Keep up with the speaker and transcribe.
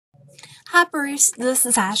Hi Bruce, this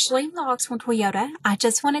is Ashley with Oxmoor Toyota. I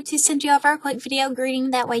just wanted to send you over a quick video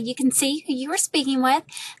greeting, that way you can see who you are speaking with.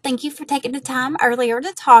 Thank you for taking the time earlier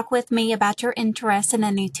to talk with me about your interest in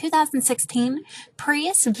a new 2016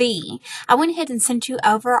 Prius V. I went ahead and sent you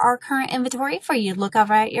over our current inventory for you to look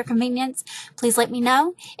over at your convenience. Please let me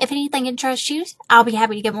know if anything interests you. I'll be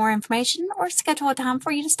happy to get more information or schedule a time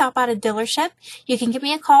for you to stop by the dealership. You can give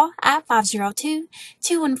me a call at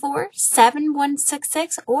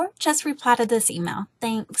 502-214-7166 or just reply to this email.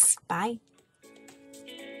 Thanks. Bye.